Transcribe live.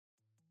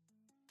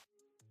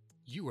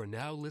You are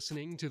now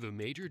listening to the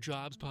Major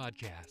Jobs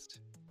Podcast.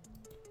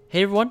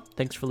 Hey everyone,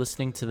 thanks for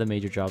listening to the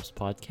Major Jobs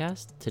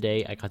Podcast.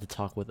 Today I got to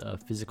talk with a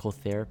physical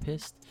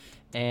therapist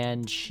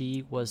and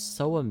she was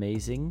so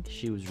amazing.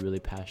 She was really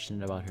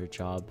passionate about her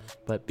job.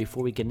 But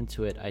before we get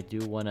into it, I do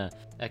want to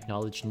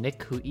acknowledge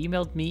Nick, who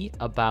emailed me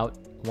about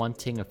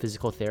wanting a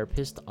physical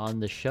therapist on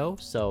the show.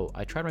 So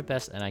I tried my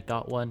best and I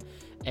got one.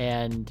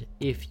 And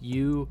if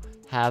you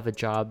have a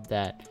job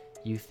that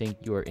you think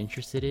you are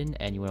interested in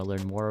and you want to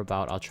learn more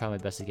about, I'll try my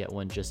best to get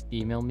one. Just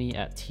email me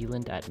at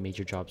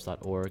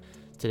tland@majorjobs.org.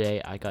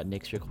 Today I got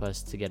Nick's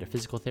request to get a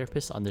physical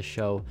therapist on the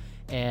show,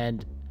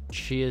 and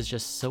she is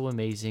just so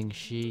amazing.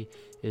 She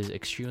is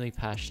extremely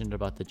passionate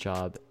about the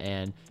job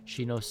and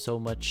she knows so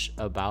much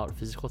about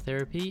physical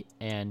therapy,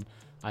 and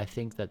I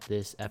think that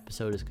this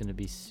episode is going to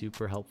be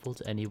super helpful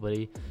to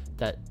anybody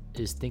that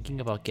is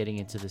thinking about getting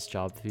into this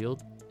job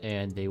field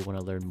and they want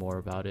to learn more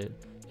about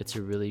it. It's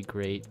a really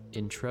great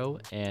intro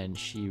and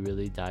she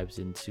really dives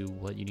into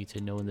what you need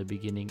to know in the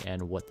beginning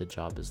and what the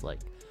job is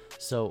like.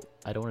 So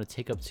I don't want to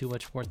take up too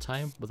much more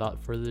time.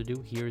 Without further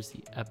ado, here's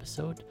the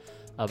episode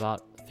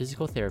about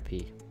physical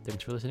therapy.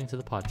 Thanks for listening to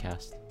the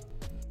podcast.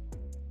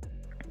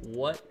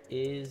 What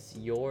is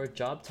your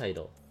job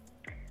title?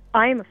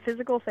 I am a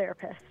physical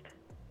therapist.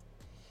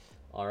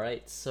 All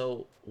right,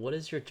 so what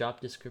is your job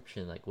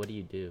description? Like, what do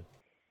you do?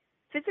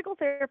 Physical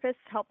therapists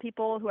help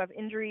people who have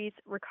injuries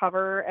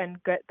recover and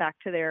get back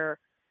to their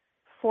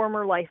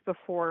former life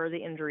before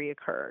the injury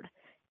occurred.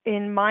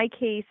 In my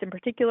case in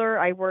particular,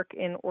 I work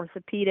in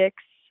orthopedics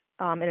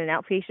in an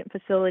outpatient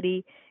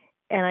facility,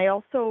 and I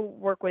also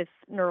work with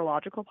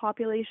neurological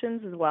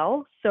populations as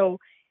well. So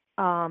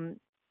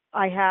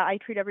I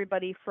treat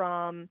everybody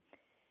from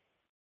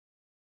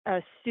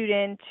a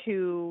student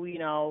who,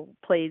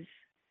 plays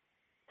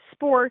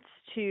sports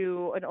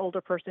to an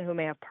older person who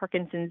may have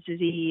Parkinson's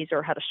disease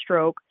or had a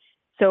stroke.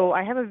 So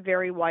I have a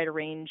very wide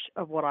range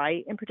of what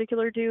I in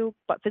particular do,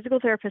 but physical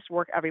therapists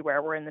work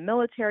everywhere. We're in the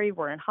military,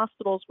 we're in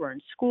hospitals, we're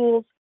in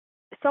schools.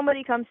 If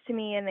somebody comes to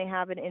me and they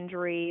have an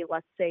injury,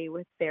 let's say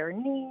with their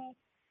knee,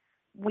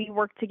 we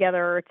work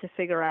together to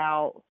figure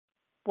out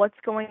what's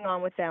going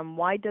on with them.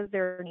 Why does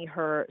their knee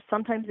hurt?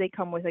 Sometimes they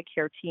come with a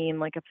care team,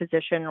 like a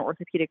physician or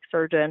orthopedic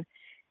surgeon,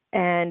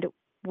 and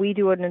we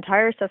do an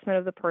entire assessment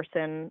of the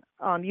person,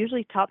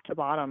 usually top to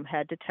bottom,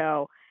 head to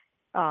toe.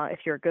 If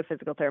you're a good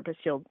physical therapist,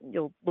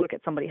 you'll look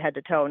at somebody head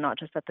to toe, not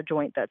just at the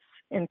joint that's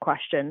in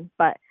question.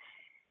 But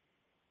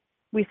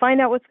we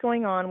find out what's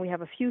going on. We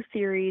have a few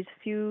theories,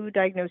 few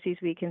diagnoses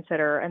we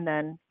consider, and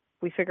then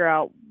we figure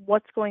out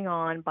what's going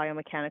on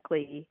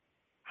biomechanically.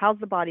 How's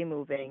the body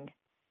moving?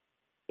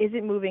 Is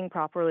it moving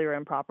properly or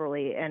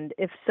improperly? And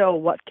if so,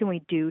 what can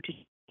we do to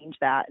change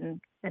that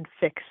and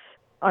fix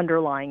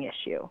underlying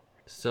issue?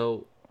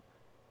 So,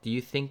 do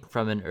you think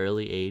from an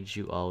early age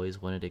you always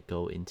wanted to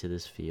go into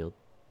this field?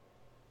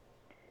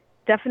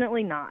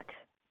 Definitely not.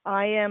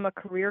 I am a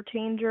career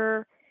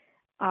changer.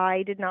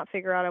 I did not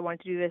figure out I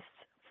wanted to do this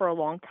for a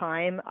long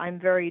time. I'm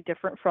very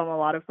different from a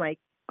lot of my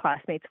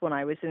classmates when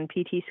I was in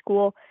PT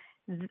school.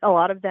 A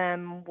lot of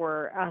them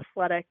were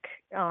athletic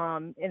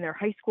in their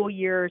high school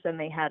years, and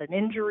they had an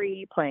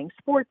injury playing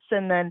sports,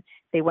 and then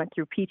they went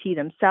through PT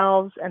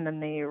themselves, and then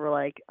they were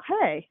like,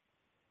 hey,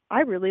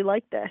 I really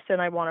like this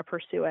and I want to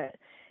pursue it.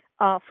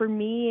 For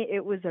me,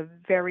 it was a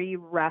very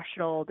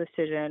rational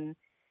decision.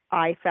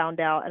 I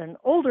found out at an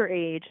older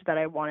age that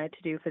I wanted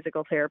to do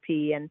physical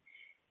therapy. And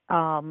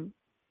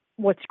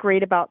what's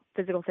great about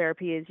physical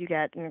therapy is you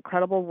get an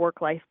incredible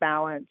work-life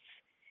balance.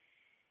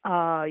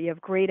 You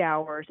have great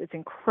hours. It's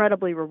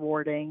incredibly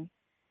rewarding.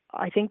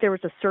 I think there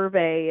was a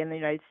survey in the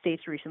United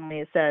States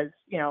recently that says,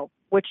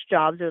 which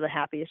jobs are the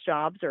happiest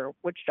jobs, or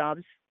which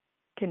jobs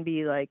can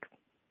be like,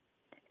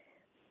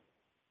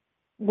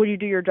 would you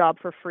do your job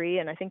for free?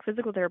 And I think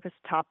physical therapists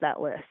top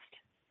that list.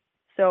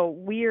 So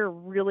we're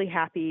really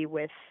happy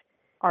with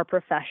our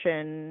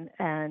profession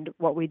and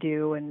what we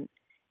do. And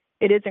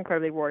it is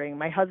incredibly rewarding.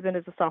 My husband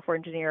is a software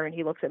engineer, and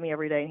he looks at me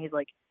every day and he's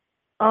like,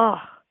 oh,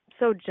 I'm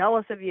so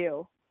jealous of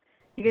you.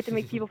 You get to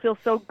make people feel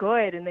so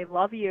good and they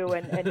love you.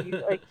 And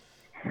you like,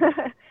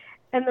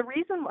 and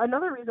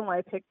another reason why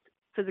I picked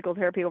physical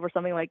therapy over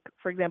something like,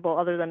 for example,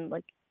 other than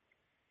like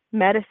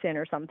medicine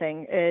or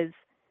something, is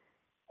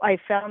I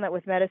found that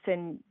with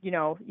medicine,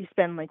 you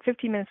spend like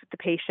 15 minutes with the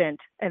patient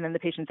and then the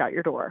patient's out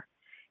your door.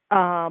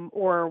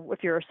 Or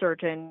if you're a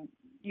surgeon,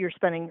 you're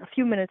spending a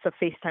few minutes of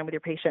face time with your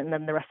patient and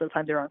then the rest of the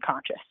time they're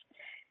unconscious.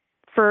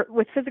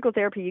 With physical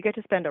therapy, you get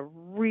to spend a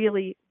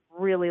really,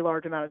 really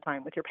large amount of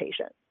time with your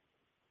patient.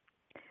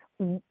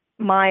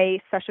 My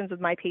sessions with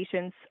my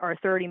patients are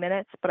 30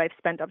 minutes, but I've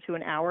spent up to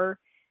an hour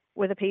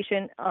with a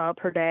patient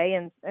per day,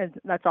 and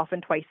that's often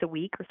twice a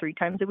week or 3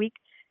 times a week.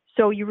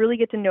 So you really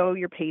get to know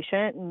your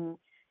patient, and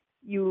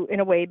you, in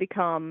a way,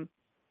 become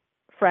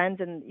friends,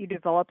 and you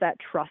develop that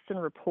trust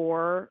and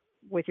rapport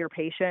with your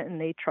patient,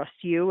 and they trust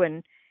you,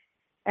 and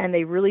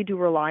they really do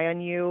rely on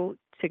you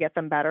to get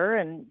them better.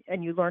 And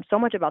you learn so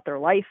much about their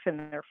life and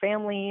their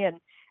family,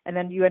 and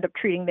then you end up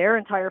treating their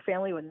entire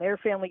family when their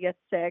family gets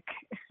sick.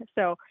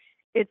 So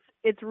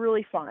It's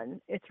really fun.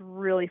 It's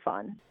really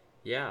fun.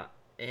 Yeah,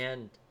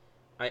 and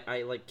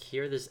I like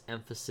hear this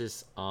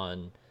emphasis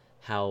on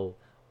how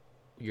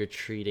you're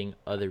treating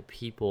other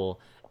people,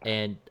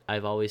 and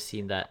I've always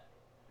seen that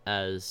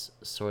as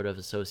sort of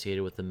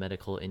associated with the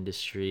medical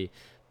industry,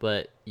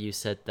 but you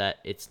said that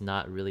it's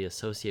not really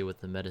associated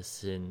with the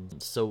medicine.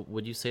 So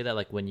would you say that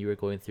like when you were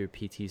going through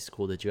PT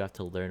school, did you have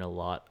to learn a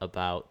lot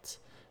about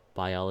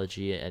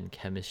biology and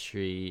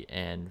chemistry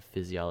and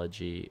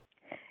physiology?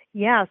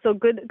 Yeah, so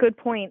good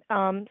point.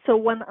 So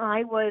when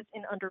I was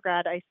in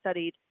undergrad, I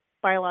studied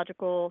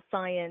biological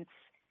science,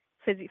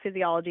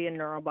 physiology, and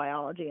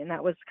neurobiology, and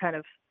that was kind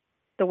of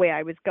the way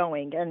I was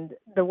going. And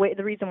the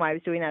reason why I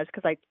was doing that is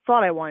because I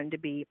thought I wanted to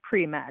be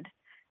pre-med.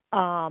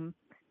 Um,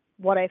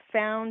 what I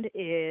found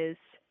is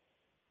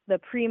the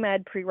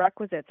pre-med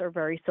prerequisites are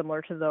very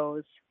similar to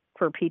those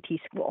for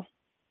PT school.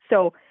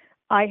 So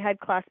I had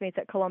classmates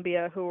at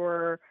Columbia who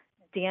were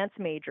dance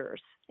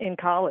majors in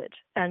college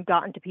and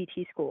got into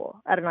PT school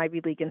at an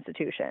Ivy League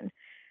institution.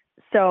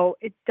 So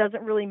it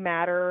doesn't really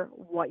matter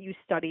what you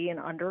study in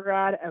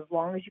undergrad as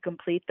long as you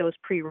complete those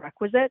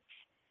prerequisites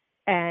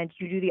and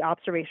you do the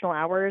observational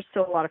hours.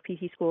 So a lot of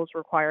PT schools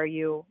require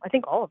you, I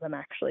think all of them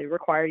actually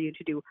require you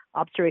to do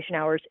observation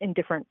hours in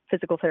different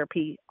physical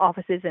therapy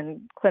offices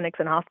and clinics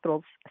and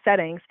hospitals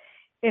settings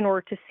in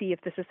order to see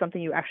if this is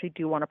something you actually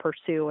do want to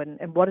pursue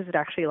and what is it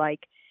actually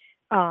like.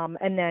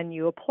 And then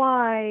you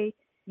apply,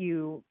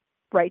 you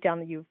write down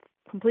that you've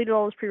completed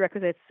all those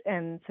prerequisites.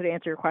 And so to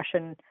answer your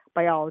question,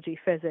 biology,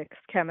 physics,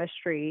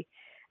 chemistry,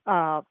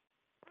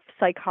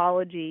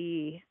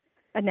 psychology,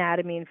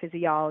 anatomy and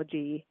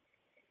physiology,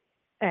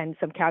 and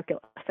some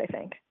calculus, I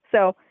think.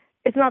 So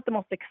it's not the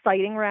most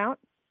exciting route,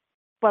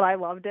 but I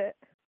loved it.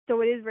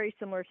 So it is very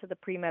similar to the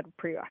pre-med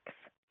prereqs.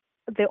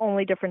 The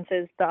only difference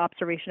is the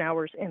observation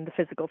hours in the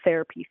physical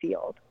therapy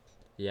field.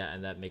 Yeah,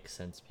 and that makes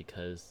sense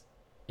because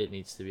it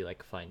needs to be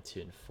like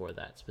fine-tuned for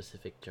that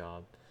specific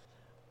job.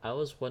 I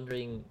was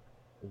wondering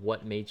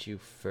what made you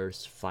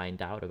first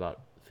find out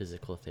about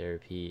physical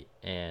therapy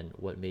and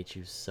what made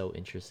you so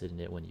interested in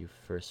it when you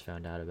first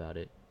found out about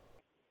it.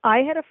 I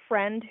had a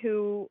friend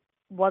who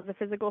was a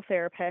physical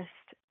therapist,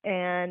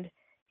 and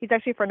he's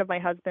actually a friend of my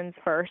husband's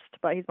first,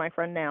 but he's my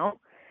friend now.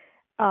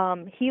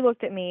 He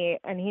looked at me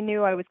and he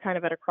knew I was kind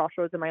of at a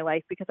crossroads in my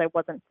life because I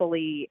wasn't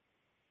fully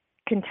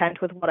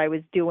content with what I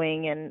was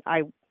doing, and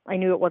I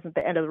knew it wasn't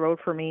the end of the road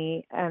for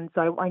me, and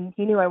so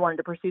he knew I wanted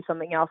to pursue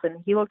something else.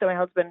 And he looked at my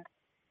husband.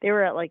 They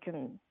were at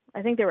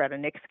I think they were at a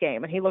Knicks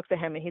game, and he looked at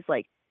him and he's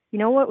like, you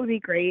know what would be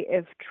great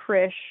if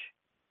Trish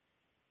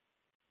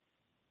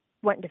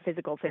went into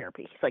physical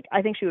therapy. He's like,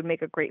 I think she would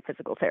make a great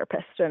physical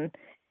therapist.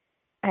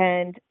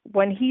 And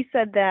when he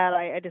said that,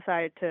 I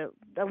decided to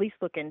at least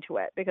look into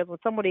it, because when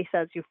somebody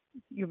says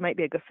you might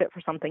be a good fit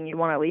for something, you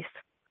want to at least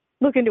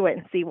look into it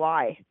and see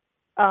why.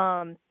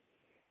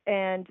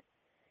 And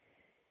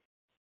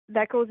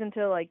that goes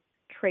into like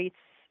traits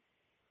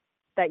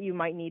that you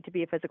might need to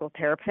be a physical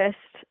therapist.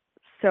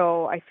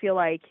 So I feel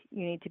like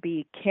you need to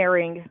be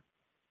caring,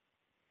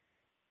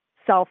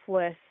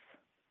 selfless,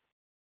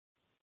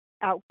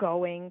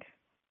 outgoing.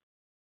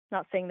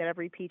 Not saying that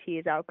every PT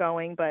is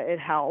outgoing, but it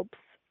helps.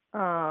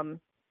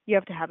 You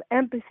have to have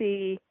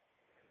empathy.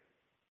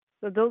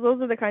 So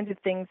those are the kinds of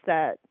things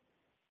that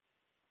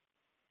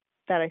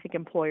I think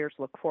employers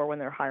look for when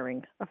they're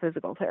hiring a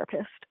physical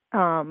therapist.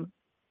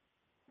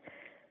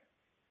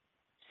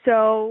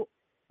 So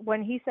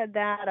when he said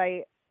that,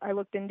 I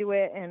looked into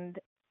it and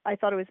I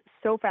thought it was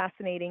so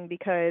fascinating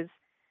because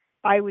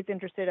I was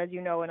interested, as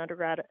you know, in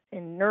undergrad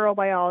in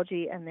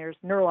neurobiology, and there's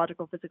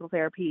neurological physical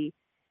therapy,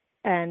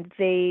 and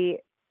the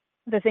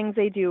things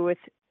they do with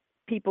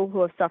people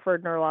who have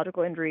suffered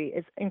neurological injury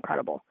is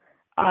incredible.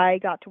 I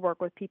got to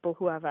work with people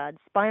who have had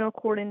spinal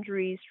cord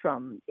injuries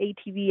from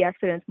ATV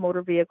accidents,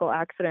 motor vehicle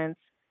accidents,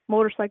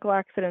 motorcycle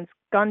accidents,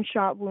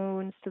 gunshot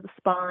wounds to the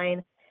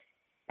spine,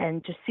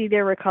 and to see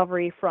their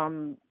recovery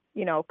from,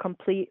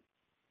 complete,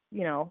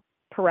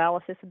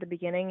 paralysis at the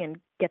beginning and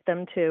get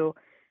them to,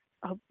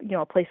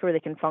 a place where they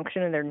can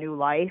function in their new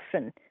life.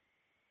 And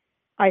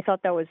I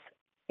thought that was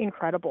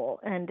incredible.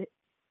 And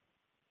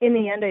in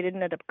the end, I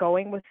didn't end up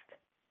going with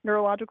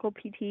neurological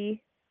PT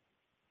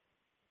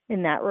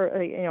in that,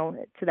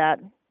 to that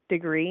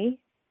degree,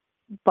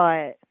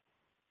 but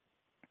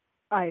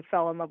I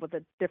fell in love with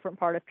a different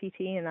part of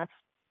PT, and that's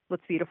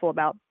what's beautiful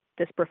about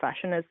this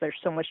profession is there's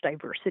so much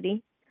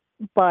diversity.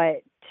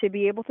 But to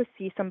be able to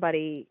see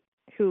somebody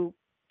who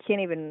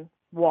can't even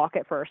walk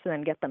at first and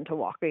then get them to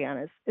walk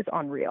again is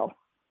unreal.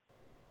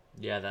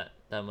 Yeah,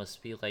 that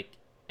must be like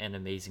an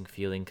amazing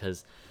feeling,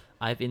 because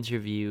I've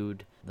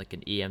interviewed like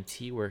an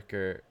EMT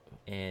worker,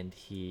 and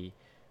he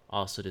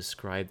also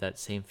described that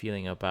same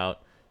feeling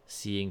about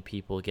seeing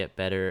people get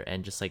better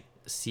and just like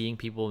seeing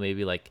people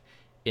maybe like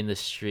in the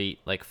street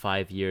like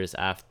 5 years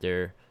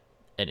after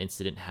an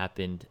incident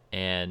happened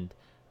and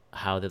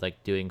how they're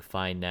like doing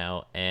fine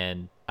now.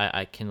 And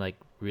I can like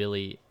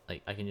really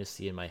like I can just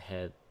see in my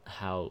head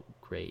how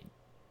great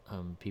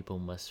people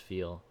must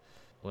feel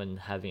when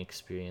having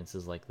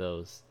experiences like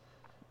those.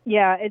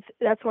 Yeah,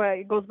 that's why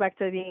it goes back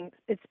to being,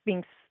 it's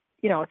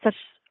such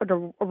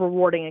a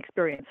rewarding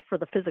experience for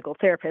the physical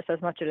therapist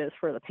as much as it is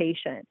for the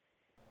patient.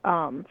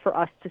 For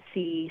us to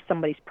see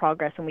somebody's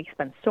progress, and we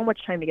spend so much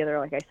time together.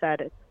 Like I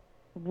said, it's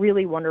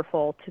really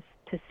wonderful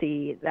to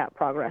see that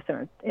progress,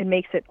 and it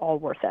makes it all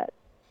worth it.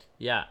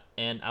 Yeah,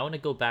 and I want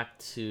to go back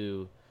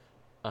to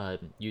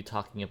you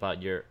talking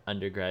about your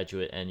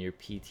undergraduate and your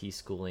PT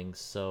schooling.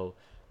 So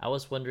I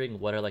was wondering,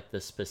 what are like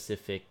the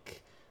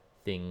specific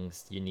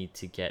things you need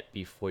to get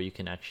before you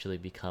can actually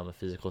become a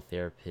physical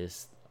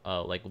therapist?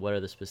 Like what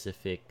are the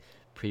specific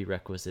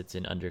prerequisites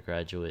in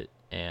undergraduate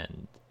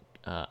and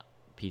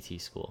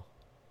PT school?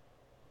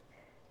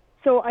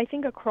 So I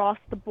think across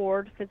the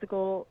board,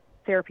 physical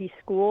therapy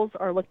schools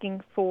are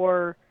looking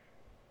for,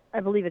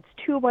 I believe it's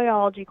 2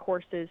 biology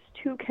courses,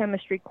 2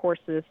 chemistry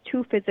courses,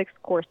 2 physics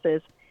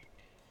courses,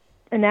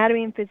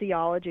 anatomy and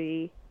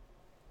physiology,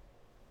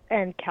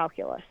 and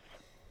calculus.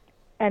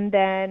 And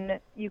then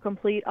you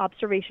complete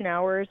observation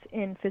hours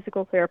in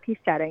physical therapy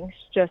settings,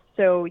 just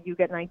so you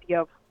get an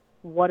idea of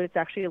what it's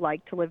actually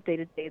like to live day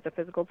to day as a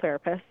physical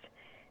therapist.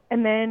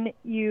 And then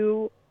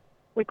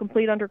we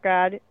complete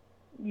undergrad,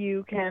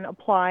 you can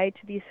apply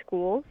to these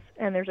schools,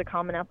 and there's a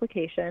common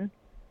application,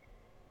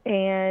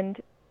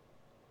 and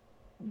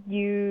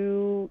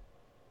you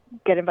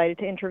get invited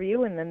to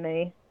interview, and then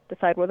they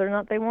decide whether or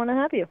not they want to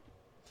have you.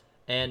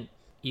 And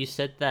you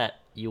said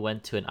that you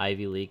went to an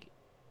Ivy League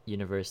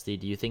university.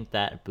 Do you think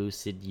that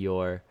boosted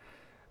your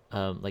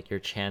like your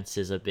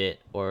chances a bit,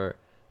 or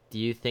do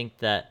you think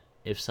that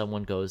if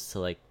someone goes to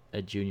like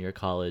a junior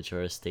college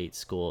or a state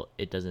school,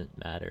 it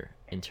doesn't matter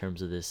in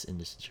terms of this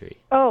industry?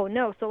 Oh,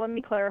 no. So let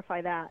me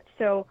clarify that.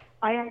 So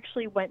I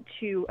actually went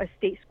to a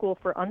state school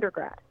for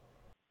undergrad.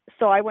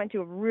 So I went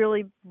to a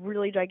really,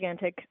 really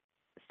gigantic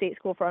state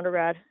school for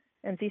undergrad,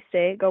 NC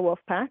State, go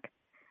Wolfpack.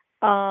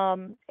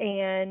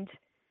 And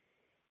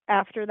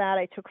after that,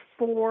 I took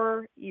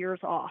 4 years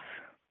off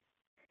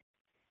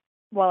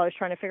while I was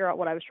trying to figure out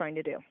what I was trying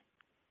to do.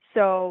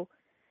 So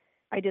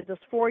I did those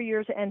 4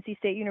 years at NC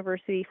State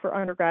University for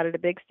undergrad at a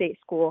big state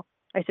school.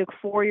 I took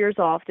 4 years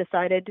off,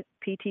 decided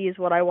PT is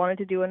what I wanted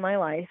to do in my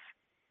life,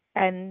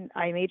 and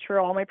I made sure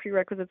all my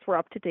prerequisites were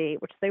up to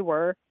date, which they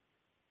were.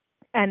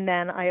 And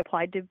then I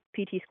applied to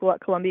PT school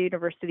at Columbia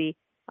University.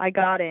 I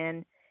got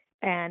in,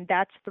 and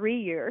that's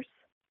 3 years,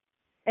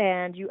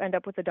 and you end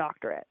up with a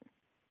doctorate.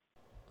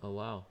 Oh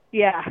wow.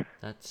 Yeah.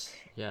 That's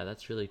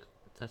really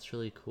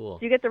cool.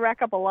 You get to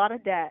rack up a lot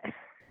of debt.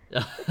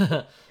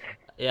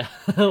 Yeah.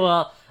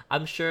 Well,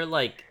 I'm sure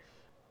like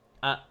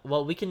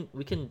well, we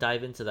can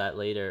dive into that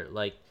later.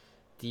 Like,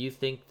 do you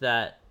think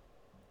that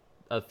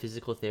a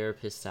physical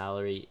therapist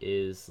salary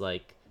is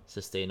like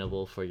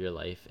sustainable for your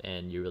life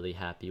and you're really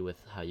happy with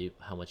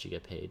how much you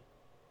get paid?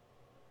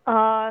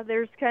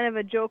 There's kind of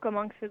a joke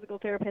amongst physical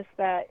therapists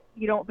that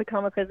you don't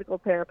become a physical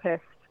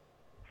therapist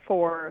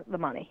for the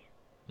money.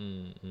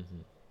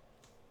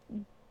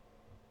 Mm-hmm.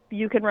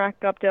 You can rack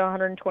up to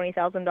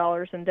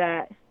 $120,000 in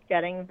debt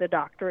getting the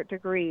doctorate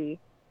degree,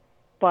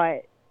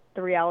 but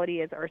the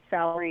reality is our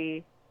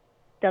salary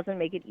doesn't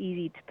make it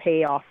easy to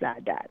pay off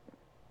that debt.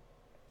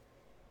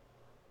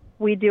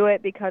 We do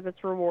it because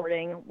it's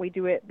rewarding. We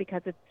do it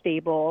because it's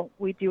stable.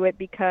 We do it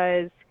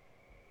because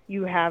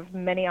you have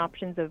many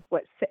options of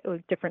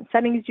different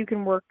settings you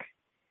can work.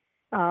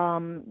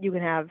 You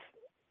can have,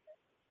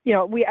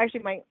 we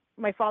actually,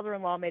 my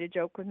father-in-law made a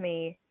joke with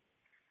me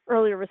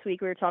earlier this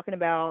week. We were talking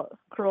about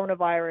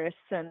coronavirus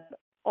and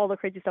all the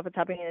crazy stuff that's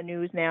happening in the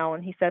news now.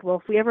 And he said, well,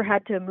 if we ever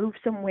had to move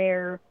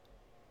somewhere,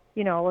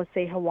 let's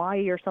say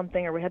Hawaii or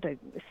something, or we had to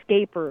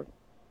escape or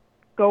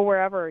go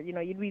wherever,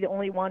 you'd be the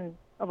only one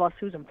of us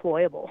who's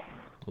employable.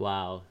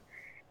 Wow.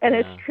 And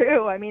Yeah. It's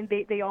true. I mean,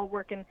 they all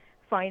work in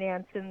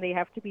finance, and they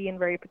have to be in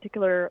very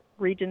particular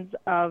regions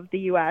of the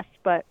U.S.,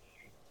 but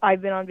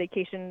I've been on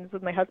vacations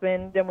with my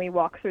husband, and we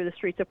walk through the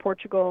streets of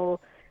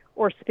Portugal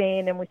or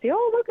Spain, and we say,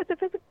 oh, look, it's a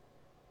physical.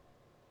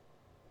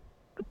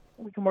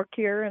 We can work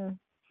here and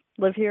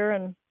live here.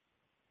 And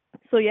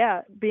so,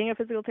 yeah, being a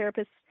physical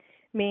therapist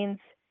means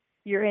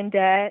you're in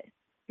debt,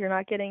 you're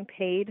not getting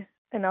paid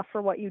enough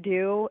for what you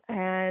do,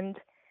 and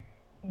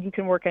you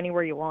can work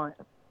anywhere you want.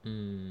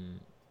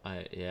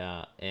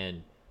 Yeah,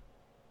 and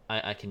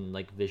I can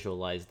like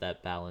visualize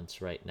that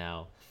balance right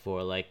now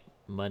for like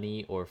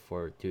money or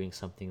for doing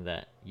something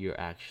that you're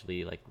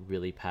actually like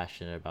really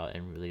passionate about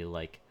and really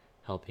like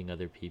helping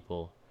other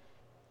people.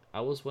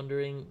 I was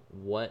wondering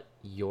what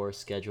your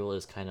schedule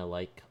is kind of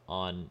like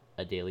on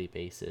a daily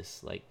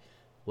basis. Like,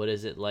 what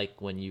is it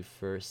like when you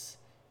first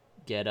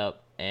get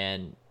up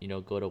and,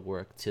 go to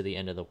work to the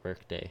end of the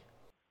workday?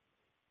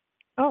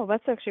 Oh,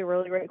 that's actually a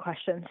really great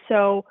question.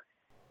 So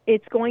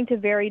it's going to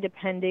vary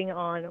depending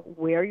on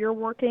where you're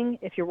working.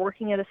 If you're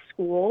working at a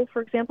school,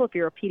 for example, if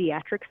you're a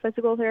pediatric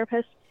physical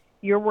therapist,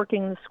 you're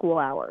working the school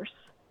hours.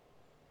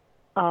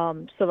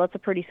 So that's a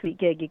pretty sweet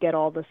gig. You get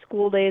all the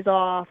school days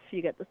off,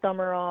 you get the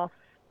summer off,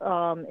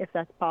 if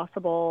that's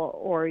possible,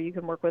 or you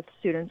can work with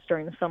students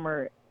during the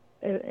summer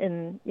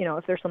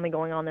if there's something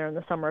going on there in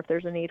the summer, if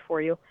there's a need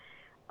for you.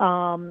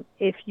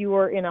 If you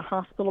are in a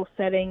hospital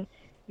setting,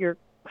 you're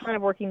kind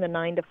of working the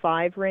 9 to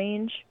 5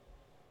 range.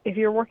 If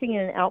you're working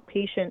in an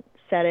outpatient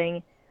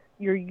setting,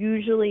 you're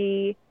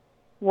usually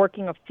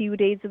working a few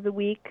days of the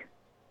week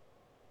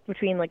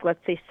between, like, let's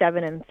say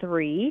 7 and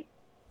 3.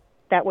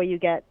 That way you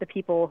get the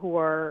people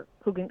who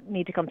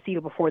need to come see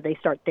you before they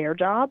start their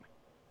job.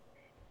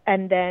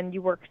 And then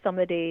you work some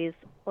of the days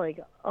like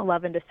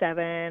 11 to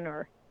 7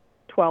 or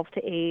 12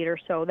 to 8 or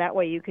so. That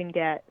way you can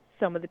get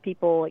some of the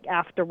people like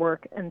after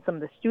work and some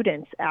of the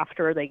students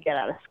after they get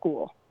out of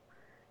school.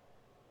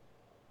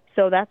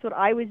 So that's what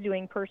I was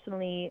doing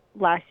personally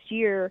last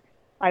year.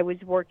 I was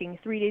working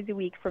 3 days a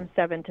week from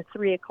 7 to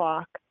 3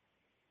 o'clock,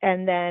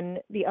 and then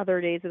the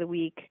other days of the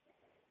week,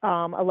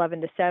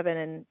 11 to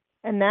 7.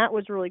 And that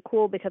was really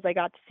cool because I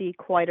got to see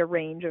quite a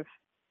range of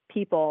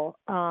people.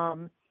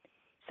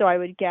 So I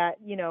would get,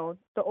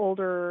 the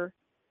older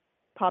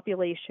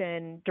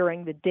population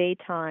during the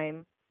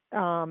daytime,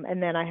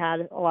 and then I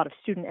had a lot of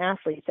student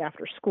athletes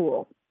after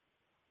school.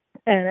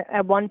 And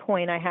at one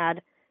point I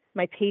had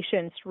my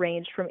patients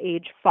ranged from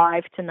age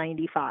 5 to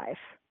 95.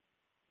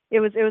 It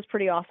was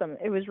pretty awesome.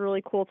 It was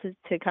really cool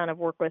to kind of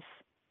work with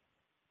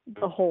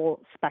the whole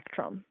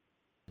spectrum.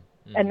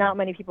 Mm-hmm. And not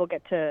many people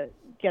get to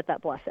get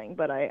that blessing,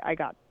 but I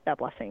got that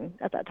blessing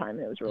at that time.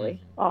 It was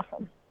really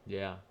awesome.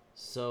 Yeah.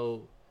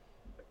 So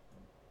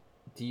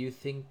do you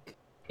think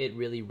it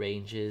really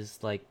ranges,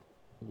 like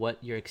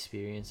what your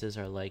experiences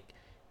are like?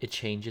 It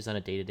changes on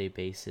a day-to-day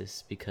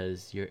basis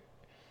because you're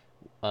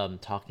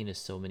talking to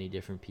so many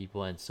different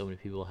people, and so many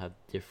people have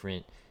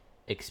different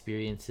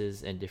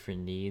experiences and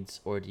different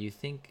needs? Or do you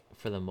think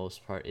for the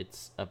most part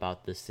it's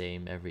about the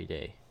same every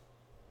day?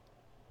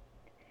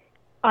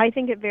 I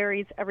think it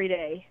varies every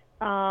day.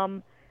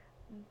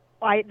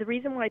 The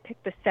reason why I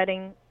picked the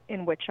setting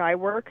in which I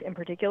work in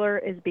particular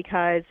is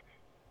because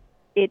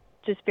it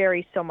just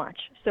varies so much.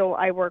 So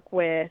I work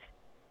with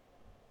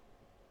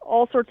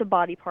all sorts of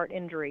body part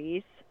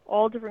injuries,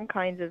 all different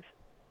kinds of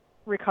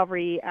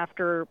recovery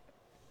after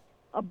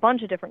a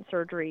bunch of different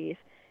surgeries.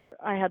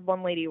 I had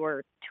one lady where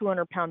a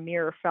 200-pound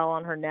mirror fell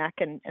on her neck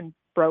and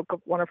broke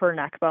one of her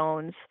neck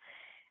bones.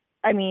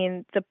 I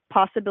mean, the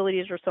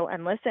possibilities are so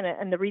endless,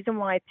 and the reason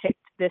why I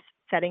picked this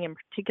setting in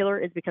particular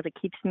is because it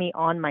keeps me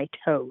on my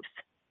toes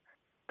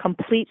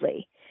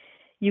completely.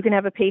 You can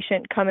have a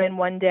patient come in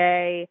one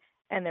day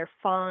and they're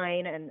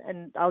fine,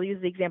 and I'll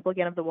use the example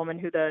again of the woman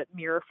who the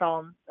mirror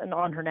fell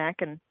on her neck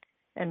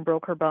and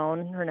broke her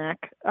bone, her neck.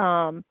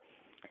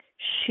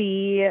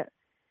 She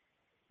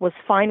was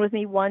fine with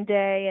me one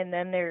day, and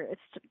then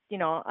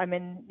I'm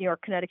in New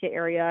York, Connecticut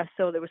area,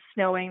 so there was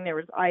snowing, there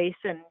was ice,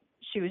 and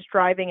she was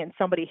driving and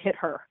somebody hit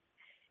her.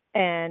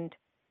 And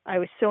I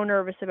was so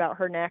nervous about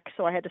her neck,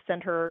 so I had to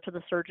send her to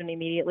the surgeon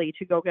immediately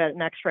to go get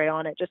an x-ray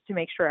on it just to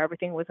make sure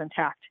everything was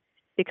intact.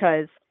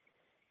 Because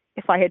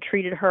if I had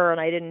treated her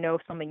and I didn't know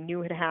something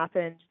new had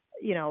happened,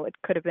 it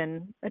could have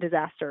been a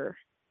disaster.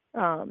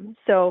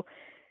 So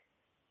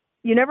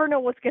you never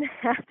know what's going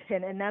to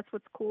happen, and that's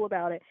what's cool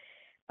about it.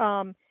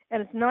 And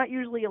it's not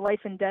usually a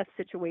life and death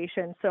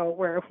situation, so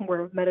where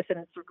medicine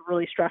is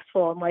really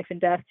stressful and life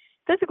and death.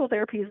 Physical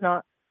therapy is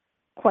not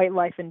quite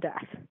life and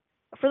death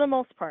for the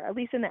most part, at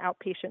least in the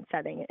outpatient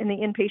setting. In the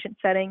inpatient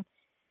setting,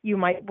 you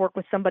might work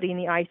with somebody in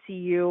the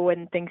ICU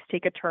and things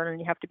take a turn and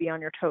you have to be on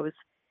your toes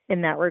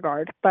in that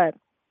regard. But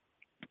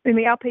in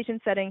the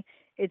outpatient setting,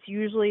 it's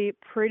usually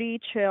pretty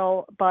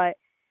chill, but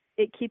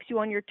it keeps you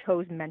on your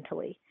toes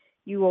mentally.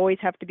 You always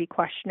have to be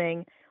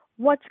questioning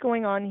what's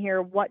going on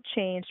here, what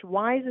changed,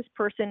 why is this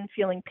person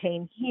feeling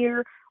pain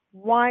here,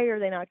 why are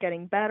they not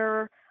getting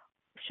better,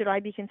 should I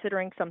be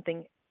considering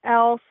something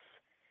else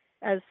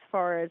as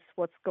far as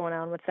what's going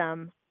on with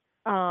them.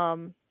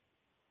 I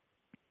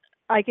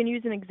can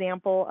use an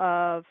example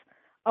of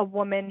a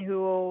woman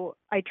who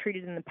I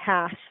treated in the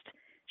past.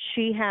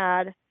 She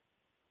had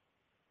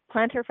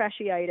plantar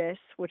fasciitis,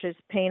 which is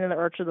pain in the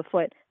arch of the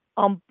foot,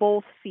 on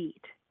both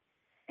feet.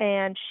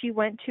 And she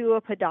went to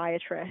a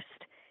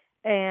podiatrist,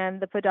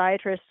 and the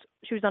podiatrist,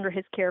 she was under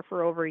his care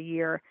for over a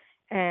year,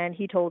 and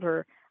he told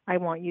her, I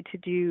want you to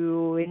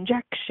do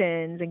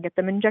injections and get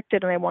them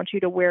injected, and I want you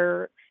to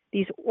wear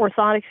these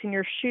orthotics in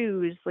your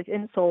shoes, like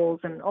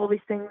insoles and all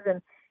these things.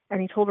 And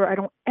he told her, I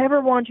don't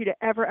ever want you to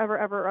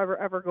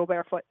ever go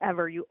barefoot,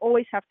 ever. You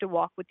always have to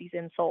walk with these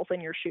insoles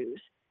in your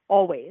shoes,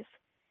 always.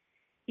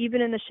 Even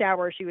in the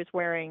shower, she was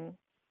wearing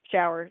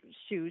shower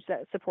shoes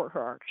that support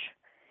her arch.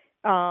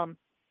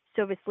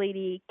 So this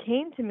lady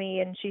came to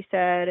me and she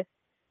said,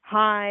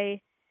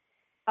 hi,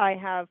 I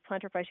have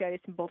plantar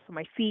fasciitis in both of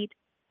my feet.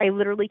 I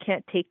literally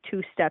can't take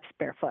 2 steps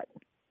barefoot.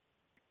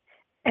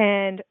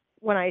 And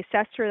when I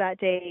assessed her that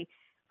day,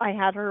 I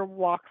had her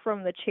walk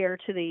from the chair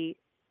to the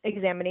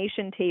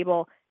examination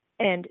table,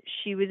 and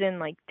she was in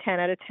like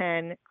 10 out of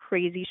 10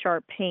 crazy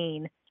sharp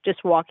pain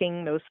just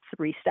walking those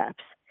 3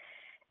 steps.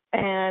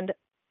 And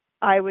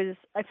I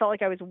felt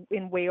like I was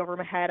in way over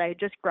my head. I had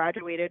just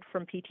graduated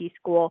from PT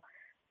school.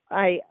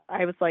 I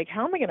was like,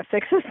 how am I going to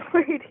fix this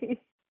lady?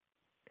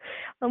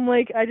 I'm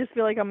like, I just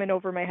feel like I'm in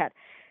over my head.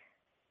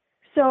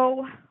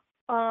 So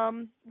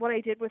what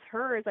I did with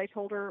her is I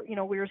told her, we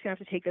were just going to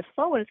have to take this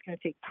slow and it's going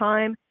to take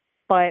time.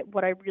 But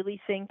what I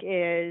really think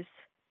is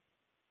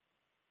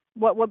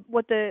what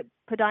the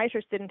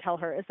podiatrist didn't tell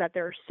her is that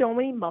there are so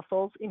many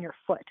muscles in your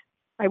foot.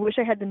 I wish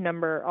I had the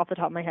number off the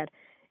top of my head.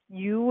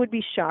 You would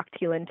be shocked,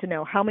 Keelan, to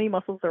know how many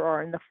muscles there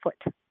are in the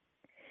foot.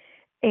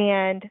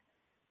 And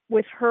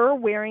with her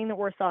wearing the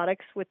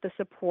orthotics with the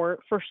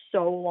support for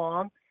so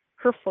long,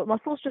 her foot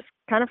muscles just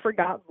kind of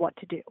forgot what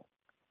to do.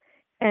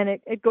 And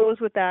it goes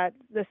with the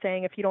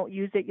saying, if you don't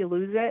use it, you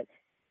lose it.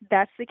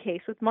 That's the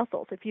case with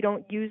muscles. If you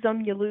don't use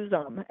them, you lose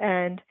them.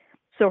 And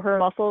so her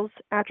muscles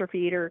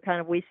atrophied or kind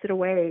of wasted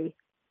away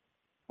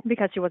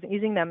because she wasn't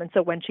using them. And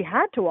so when she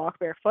had to walk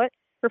barefoot,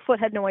 her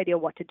foot had no idea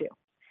what to do.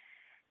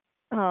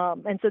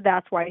 And so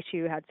that's why she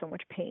had so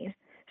much pain.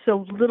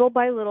 So little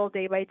by little,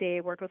 day by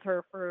day, worked with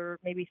her for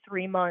maybe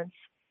 3 months.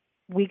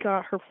 We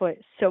got her foot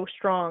so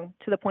strong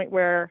to the point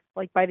where,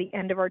 like, by the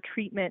end of our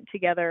treatment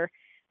together,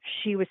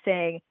 she was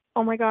saying,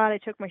 oh my God, I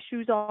took my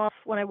shoes off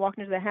when I walked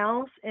into the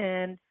house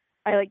and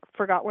I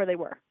forgot where they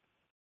were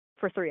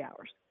for 3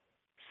 hours.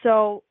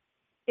 So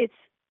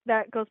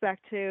that goes back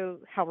to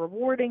how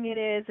rewarding it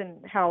is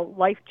and how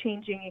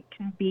life-changing it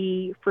can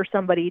be for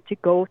somebody to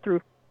go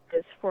through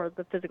this, for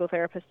the physical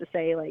therapist to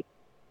say,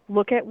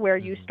 look at where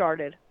you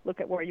started,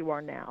 look at where you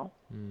are now.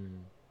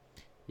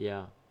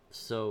 Yeah.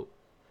 So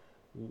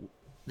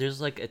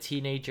there's a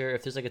teenager,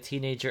 if there's a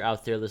teenager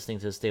out there listening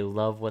to this, they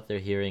love what they're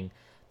hearing.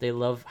 They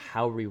love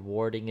how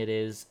rewarding it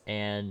is,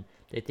 and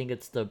they think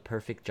it's the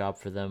perfect job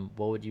for them.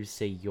 What would you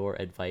say your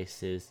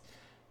advice is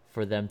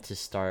for them to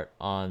start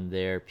on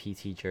their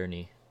PT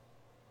journey?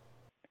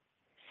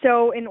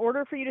 So in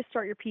order for you to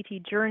start your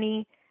PT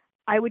journey,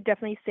 I would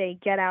definitely say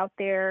get out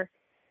there,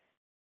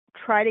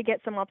 try to get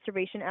some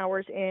observation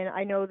hours in.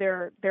 I know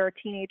there are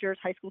teenagers,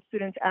 high school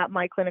students at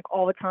my clinic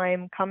all the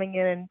time coming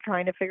in and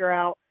trying to figure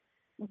out,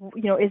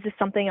 is this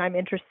something I'm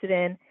interested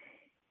in?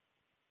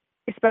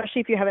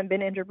 Especially if you haven't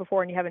been injured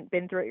before and you haven't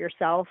been through it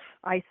yourself,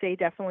 I say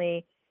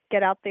definitely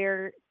get out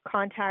there,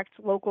 contact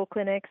local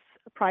clinics,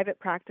 private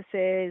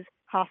practices,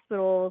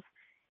 hospitals,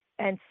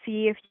 and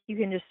see if you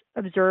can just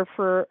observe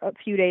for a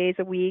few days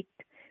a week,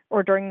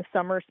 or during the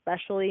summer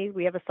especially.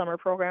 We have a summer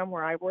program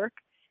where I work.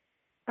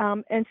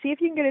 And see if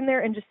you can get in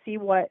there and just see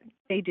what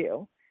they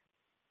do.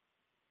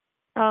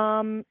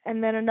 And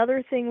then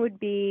another thing would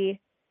be,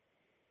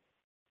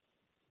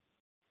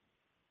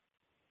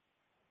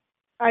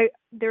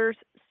 there's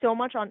so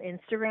much on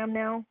Instagram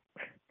now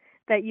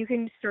that you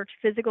can search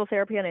physical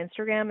therapy on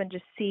Instagram and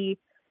just see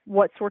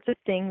what sorts of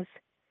things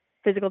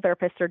physical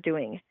therapists are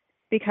doing.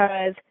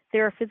 Because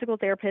there are physical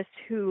therapists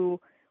who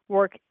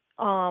work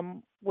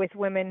with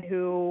women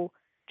who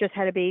just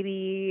had a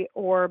baby,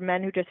 or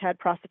men who just had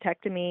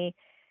prostatectomy,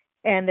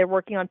 and they're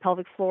working on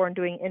pelvic floor and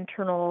doing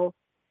internal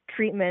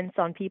treatments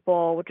on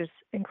people, which is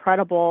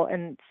incredible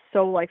and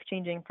so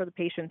life-changing for the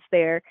patients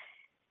there.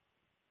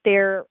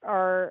 There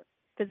are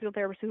physical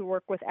therapists who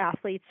work with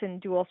athletes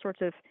and do all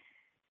sorts of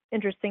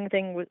interesting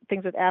things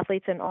with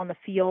athletes and on the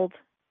field.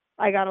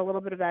 I got a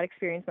little bit of that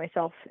experience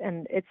myself,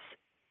 and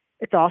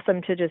it's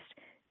awesome to just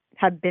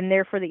have been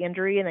there for the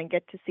injury and then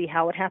get to see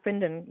how it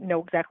happened and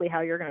know exactly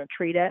how you're going to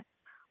treat it.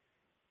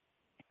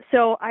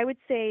 So I would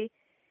say,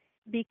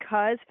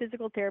 because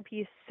physical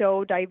therapy is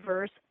so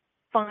diverse,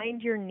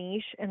 find your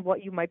niche and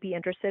what you might be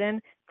interested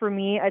in. For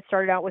me, I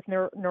started out with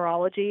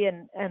neurology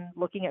and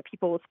looking at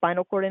people with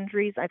spinal cord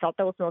injuries. I thought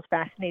that was the most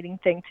fascinating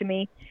thing to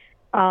me.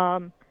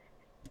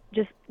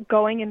 Just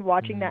going and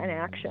watching that in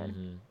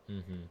action.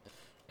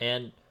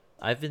 And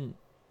I've been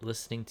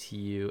listening to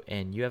you,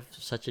 and you have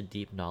such a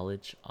deep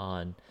knowledge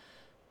on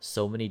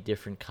so many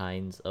different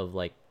kinds of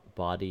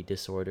body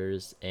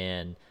disorders,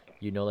 and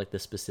the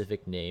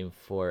specific name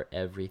for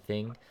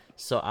everything.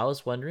 So I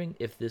was wondering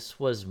if this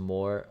was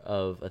more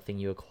of a thing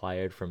you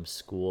acquired from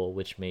school,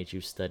 which made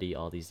you study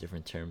all these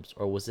different terms,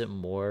 or was it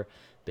more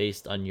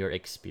based on your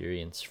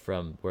experience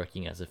from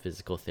working as a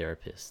physical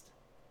therapist?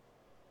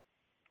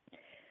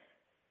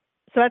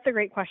 So that's a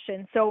great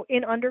question. So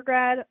in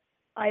undergrad,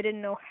 I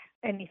didn't know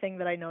anything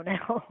that I know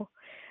now.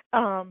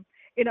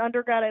 In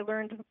undergrad, I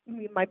learned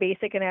my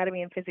basic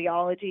anatomy and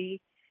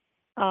physiology.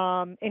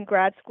 In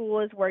grad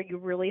school is where you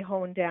really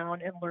hone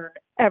down and learn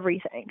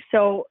everything.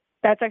 So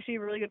that's actually a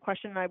really good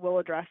question, and I will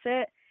address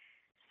it.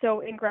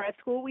 So in grad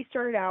school, we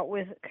started out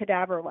with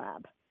cadaver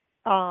lab.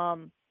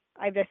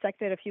 I've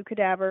dissected a few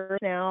cadavers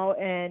now,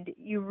 and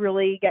you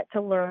really get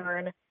to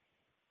learn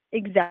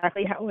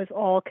exactly how it was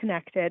all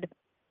connected.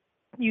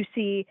 You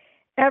see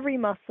every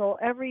muscle,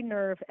 every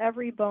nerve,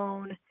 every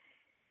bone,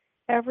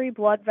 every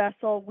blood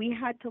vessel. We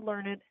had to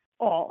learn it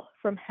all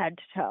from head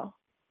to toe.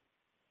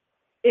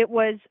 It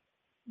was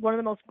one of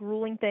the most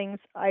grueling things.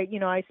 I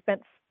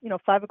spent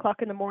 5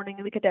 o'clock in the morning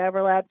in the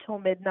cadaver lab till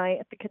midnight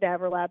at the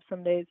cadaver lab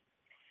some days,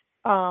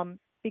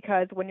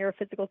 because when you're a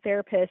physical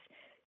therapist,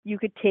 you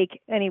could take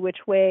any which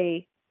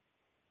way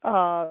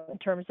in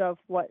terms of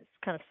what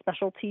kind of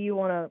specialty you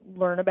want to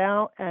learn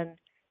about, and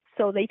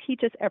so they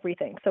teach us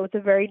everything. So it's a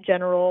very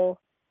general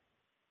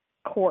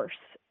course,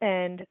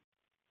 and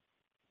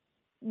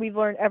we've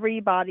learned every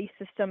body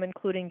system,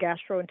 including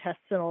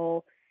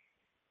gastrointestinal,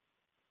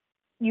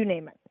 you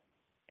name it.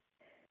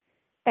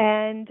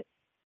 And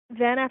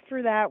then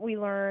after that, we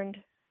learned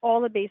all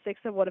the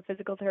basics of what a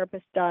physical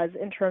therapist does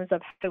in terms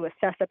of how to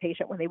assess a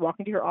patient when they walk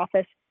into your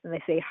office and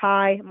they say,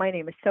 "Hi, my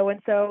name is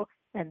so-and-so,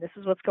 and this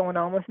is what's going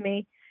on with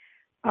me."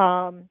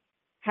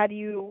 How do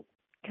you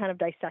kind of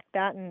dissect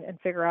that and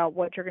figure out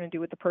what you're going to do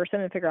with the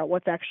person and figure out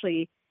what's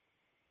actually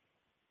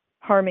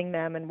harming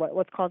them and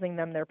what's causing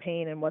them their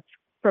pain and what's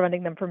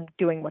preventing them from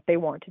doing what they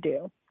want to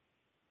do.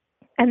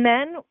 And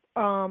then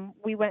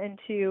we went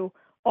into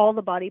all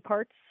the body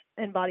parts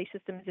and body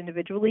systems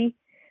individually.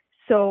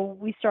 So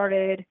we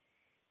started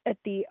at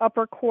the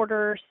upper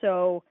quarter,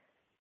 so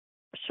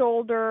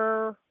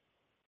shoulder,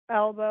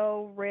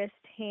 elbow, wrist,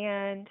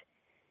 hand,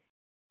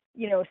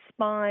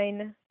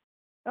 spine,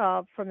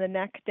 from the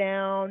neck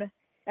down,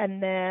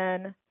 and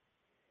then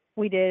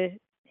we did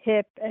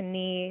hip and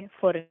knee,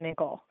 foot and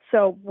ankle.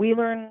 So we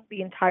learn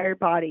the entire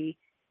body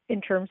in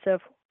terms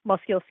of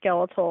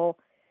musculoskeletal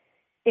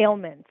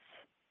ailments.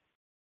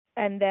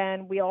 And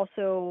then we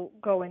also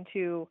go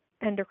into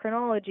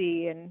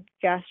endocrinology and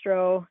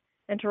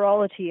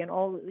gastroenterology and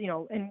all,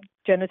 and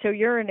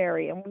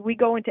genitourinary. And we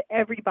go into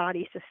every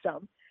body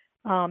system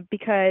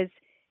because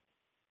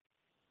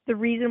the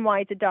reason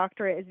why it's a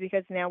doctorate is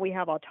because now we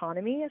have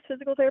autonomy as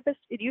physical therapists.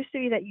 It used to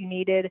be that you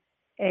needed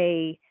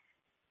a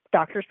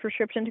doctor's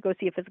prescription to go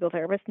see a physical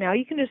therapist. Now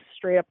you can just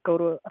straight up go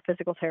to a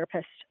physical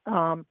therapist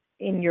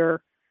in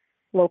your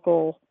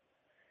local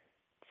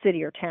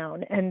city or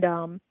town.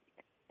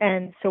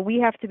 And so we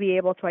have to be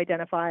able to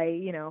identify,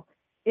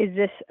 is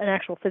this an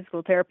actual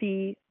physical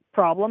therapy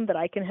problem that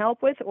I can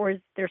help with, or is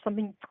there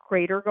something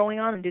greater going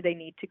on, and do they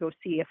need to go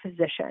see a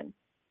physician?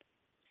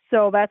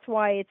 So that's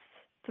why it's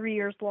 3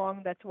 years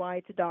long. That's why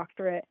it's a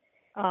doctorate.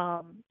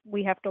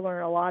 We have to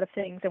learn a lot of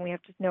things, and we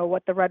have to know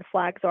what the red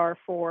flags are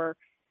for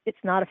it's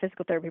not a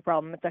physical therapy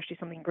problem. It's actually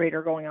something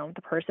greater going on with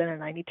the person,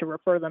 and I need to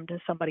refer them to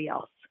somebody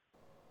else.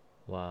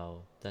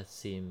 Wow, that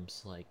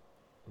seems like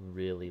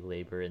really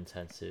labor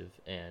intensive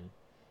and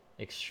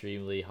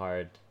extremely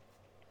hard.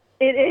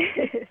 It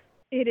is.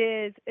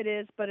 It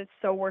is, but it's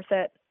so worth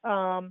it.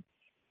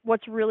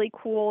 What's really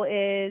cool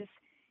is,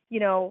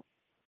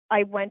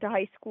 I went to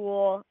high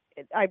school.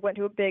 I went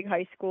to a big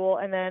high school,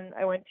 and then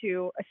I went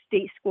to a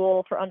state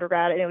school for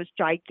undergrad, and it was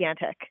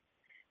gigantic.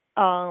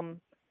 And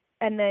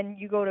then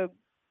you go to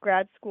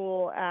grad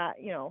school at,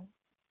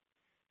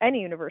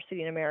 any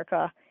university in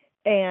America,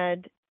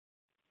 and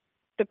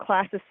the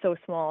class is so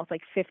small. It's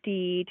like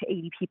 50 to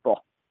 80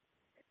 people,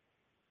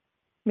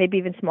 maybe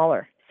even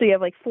smaller. So you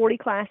have like 40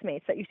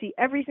 classmates that you see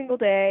every single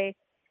day.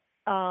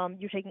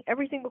 You're taking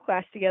every single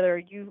class together.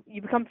 You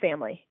become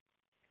family.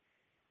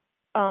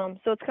 So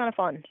it's kind of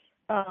fun.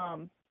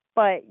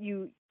 But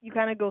you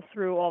kind of go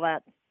through all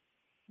that,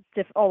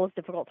 all those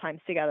difficult times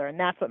together, and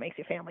that's what makes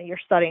you family. You're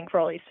studying for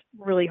all these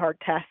really hard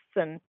tests,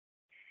 and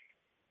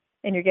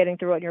you're getting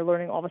through it, and you're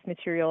learning all this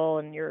material,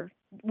 and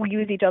we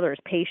use each other as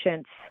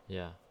patients.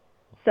 Yeah.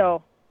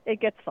 So it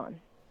gets fun,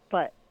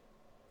 but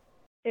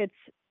it's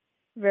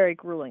very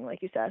grueling,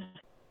 like you said.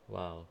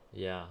 Wow.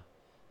 Yeah.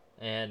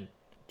 And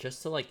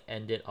just to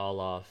end it all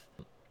off,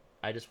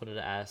 I just wanted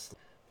to ask,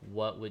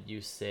 what would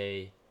you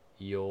say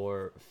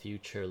your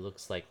future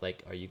looks like?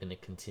 Are you going to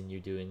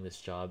continue doing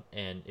this job?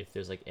 And if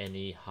there's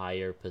any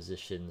higher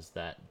positions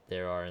that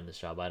there are in this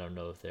job, I don't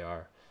know if there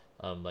are,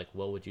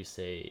 what would you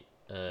say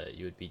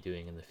you would be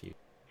doing in the future?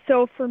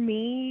 So for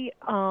me,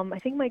 I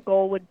think my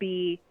goal would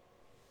be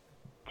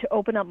to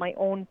open up my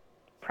own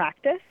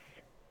practice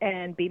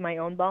and be my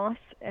own boss.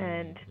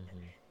 And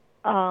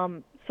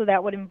so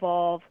that would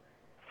involve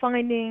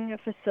finding a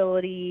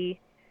facility,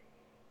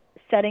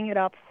 setting it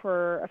up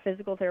for a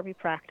physical therapy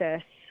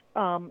practice.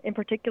 In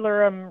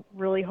particular, I'm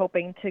really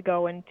hoping to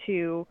go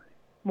into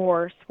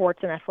more sports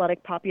and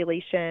athletic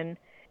population,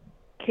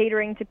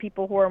 catering to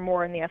people who are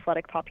more in the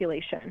athletic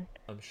population.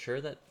 I'm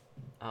sure that,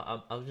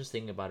 I'm just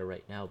thinking about it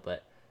right now,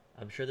 but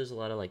I'm sure there's a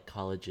lot of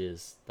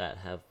colleges that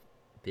have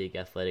big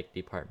athletic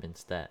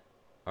departments that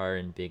are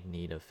in big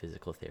need of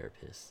physical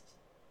therapists.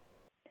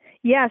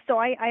 Yeah, so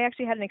I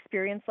actually had an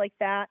experience like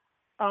that.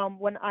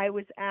 When I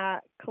was at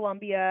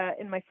Columbia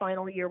in my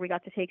final year, we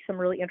got to take some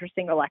really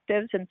interesting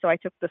electives, and so I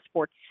took the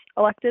sports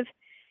elective,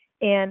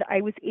 and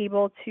I was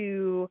able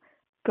to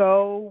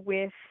go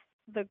with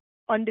the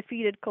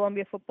undefeated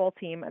Columbia football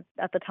team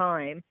at the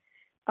time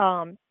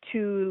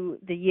to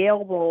the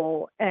Yale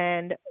Bowl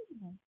and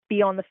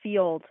be on the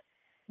field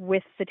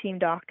with the team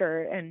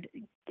doctor, and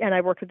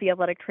I worked with the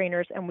athletic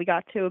trainers, and we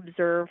got to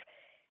observe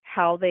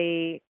how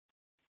they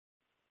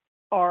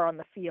are on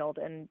the field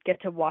and get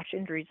to watch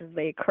injuries as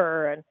they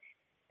occur, and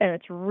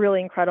it's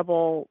really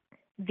incredible,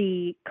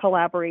 the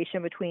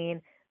collaboration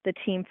between the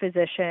team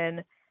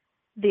physician,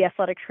 the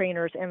athletic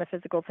trainers, and the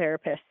physical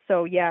therapist.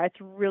 So yeah, it's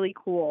really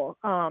cool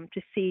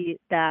to see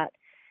that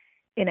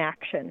in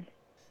action.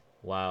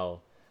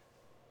 Wow.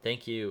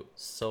 Thank you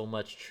so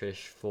much,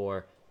 Trish,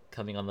 for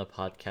coming on the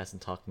podcast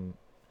and talking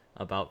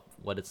about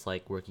what it's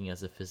like working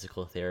as a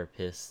physical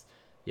therapist.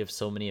 You have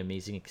so many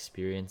amazing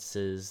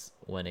experiences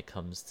when it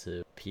comes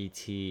to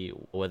PT,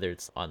 whether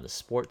it's on the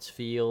sports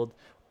field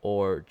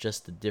or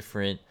just the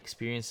different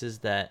experiences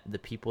that the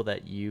people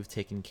that you've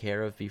taken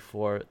care of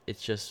before.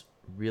 It's just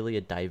really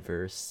a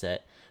diverse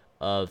set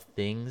of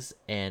things,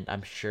 and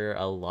I'm sure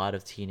a lot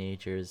of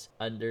teenagers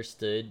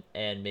understood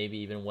and maybe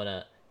even want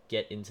to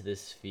get into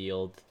this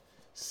field,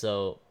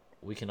 so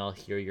we can all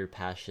hear your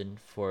passion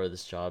for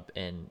this job,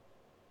 and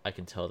I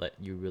can tell that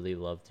you really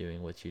love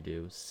doing what you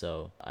do.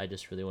 So I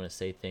just really want to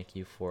say thank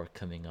you for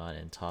coming on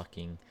and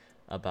talking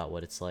about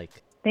what it's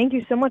like. Thank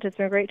you so much. It's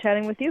been great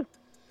chatting with you.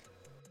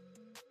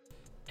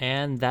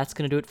 And that's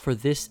going to do it for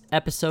this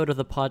episode of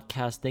the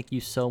podcast. Thank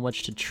you so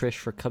much to Trish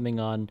for coming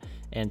on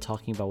and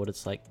talking about what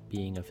it's like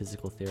being a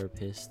physical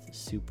therapist.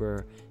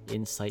 Super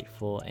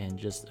insightful and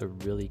just a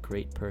really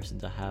great person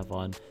to have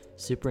on.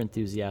 Super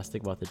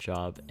enthusiastic about the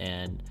job,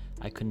 and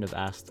I couldn't have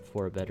asked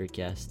for a better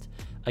guest.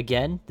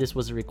 Again, this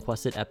was a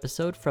requested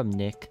episode from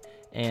Nick,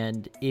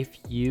 and if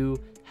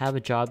you have a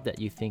job that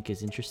you think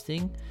is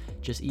interesting,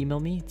 just email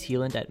me,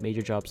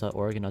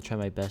 teeland@majorjobs.org, and I'll try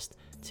my best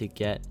to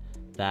get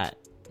that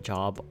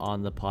job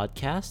on the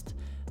podcast.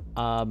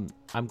 I'm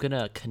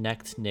gonna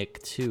connect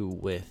Nick too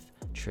with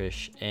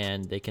Trish,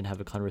 and they can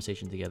have a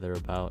conversation together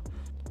about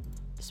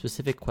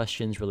specific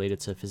questions related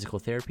to physical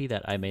therapy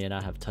that I may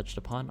not have touched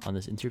upon on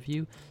this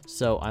interview.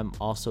 So I'm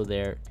also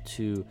there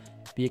to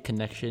be a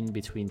connection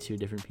between two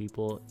different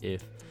people.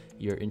 If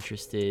you're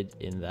interested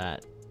in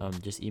that,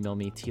 just email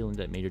me,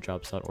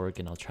 teeland@majorjobs.org,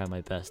 and I'll try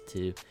my best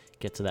to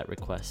get to that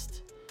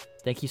request.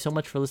 Thank you so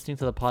much for listening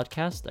to the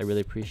podcast. I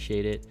really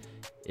appreciate it.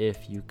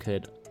 If you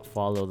could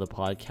follow the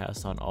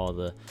podcast on all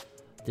the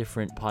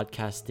different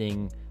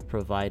podcasting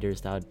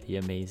providers, that would be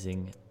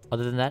amazing.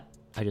 Other than that,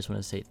 I just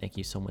want to say thank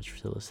you so much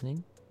for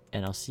listening,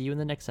 and I'll see you in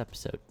the next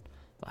episode.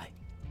 Bye.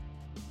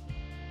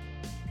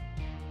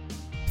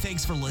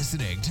 Thanks for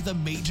listening to the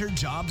Major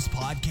Jobs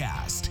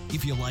Podcast.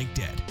 If you liked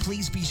it,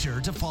 please be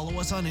sure to follow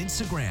us on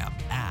Instagram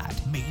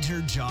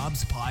 @Major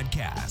Jobs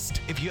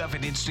Podcast. If you have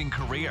an interesting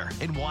career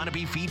and want to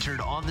be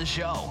featured on the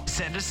show,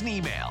 send us an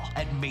email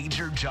at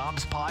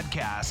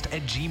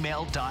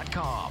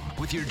majorjobspodcast@gmail.com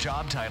with your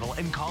job title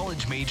and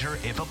college major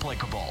if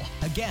applicable.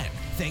 Again,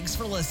 thanks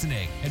for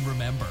listening. And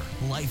remember,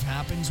 life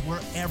happens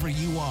wherever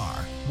you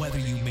are, whether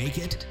you make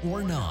it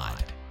or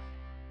not.